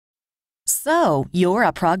So, you're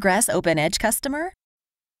a Progress OpenEdge customer?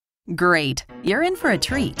 Great, you're in for a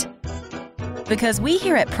treat. Because we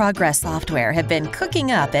here at Progress Software have been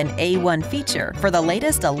cooking up an A1 feature for the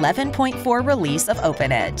latest 11.4 release of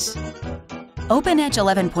OpenEdge. OpenEdge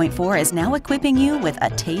 11.4 is now equipping you with a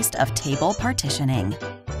taste of table partitioning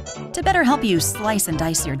to better help you slice and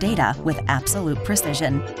dice your data with absolute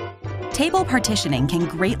precision. Table partitioning can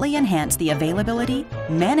greatly enhance the availability,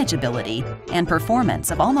 manageability, and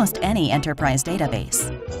performance of almost any enterprise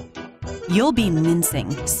database. You'll be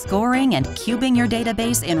mincing, scoring, and cubing your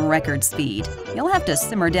database in record speed. You'll have to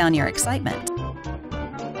simmer down your excitement.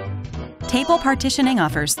 Table partitioning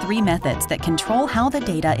offers 3 methods that control how the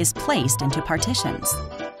data is placed into partitions: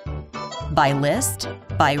 by list,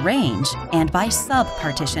 by range, and by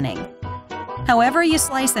sub-partitioning. However you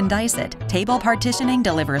slice and dice it, table partitioning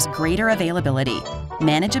delivers greater availability,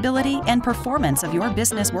 manageability, and performance of your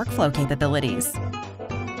business workflow capabilities.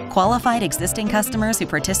 Qualified existing customers who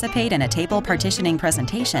participate in a table partitioning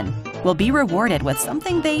presentation will be rewarded with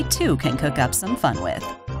something they too can cook up some fun with.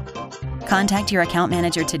 Contact your account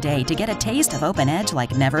manager today to get a taste of OpenEdge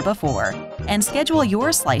like never before, and schedule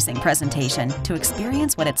your slicing presentation to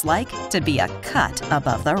experience what it's like to be a cut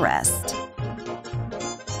above the rest.